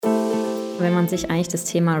Wenn man sich eigentlich das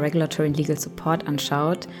Thema Regulatory and Legal Support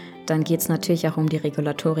anschaut, dann geht es natürlich auch um die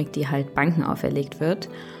Regulatorik, die halt Banken auferlegt wird.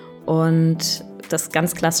 Und das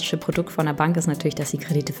ganz klassische Produkt von einer Bank ist natürlich, dass sie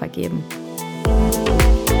Kredite vergeben.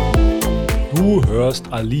 Du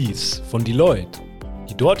hörst Alice von Deloitte,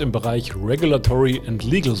 die dort im Bereich Regulatory and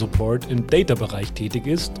Legal Support im Data-Bereich tätig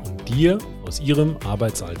ist und dir aus ihrem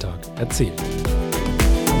Arbeitsalltag erzählt.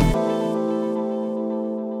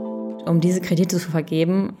 Um diese Kredite zu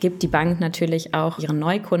vergeben, gibt die Bank natürlich auch ihren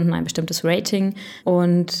Neukunden ein bestimmtes Rating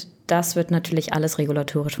und das wird natürlich alles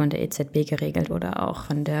regulatorisch von der EZB geregelt oder auch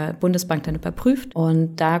von der Bundesbank dann überprüft.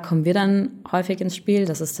 Und da kommen wir dann häufig ins Spiel.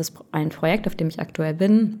 Das ist ein Projekt, auf dem ich aktuell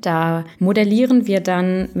bin. Da modellieren wir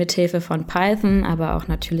dann mithilfe von Python, aber auch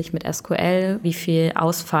natürlich mit SQL, wie viel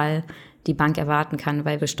Ausfall die Bank erwarten kann,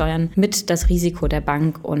 weil wir steuern mit das Risiko der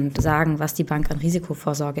Bank und sagen, was die Bank an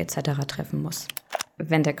Risikovorsorge etc. treffen muss.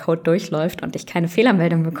 Wenn der Code durchläuft und ich keine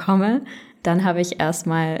Fehlermeldung bekomme, dann habe ich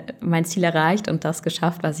erstmal mein Ziel erreicht und das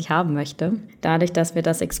geschafft, was ich haben möchte. Dadurch, dass wir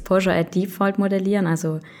das Exposure at Default modellieren,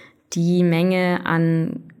 also die Menge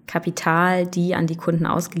an Kapital, die an die Kunden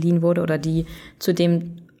ausgeliehen wurde oder die zu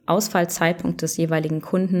dem Ausfallzeitpunkt des jeweiligen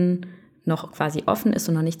Kunden noch quasi offen ist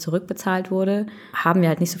und noch nicht zurückbezahlt wurde, haben wir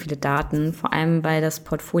halt nicht so viele Daten, vor allem weil das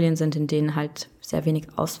Portfolien sind, in denen halt sehr wenig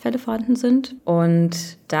Ausfälle vorhanden sind.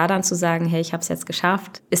 Und da dann zu sagen, hey, ich habe es jetzt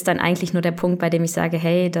geschafft, ist dann eigentlich nur der Punkt, bei dem ich sage,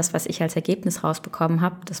 hey, das, was ich als Ergebnis rausbekommen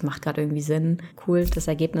habe, das macht gerade irgendwie Sinn. Cool, das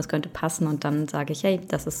Ergebnis könnte passen und dann sage ich, hey,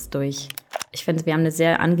 das ist durch. Ich finde, wir haben eine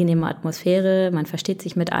sehr angenehme Atmosphäre, man versteht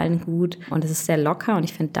sich mit allen gut und es ist sehr locker und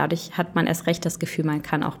ich finde, dadurch hat man erst recht das Gefühl, man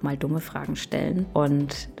kann auch mal dumme Fragen stellen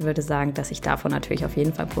und würde sagen, dass ich davon natürlich auf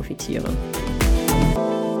jeden Fall profitiere.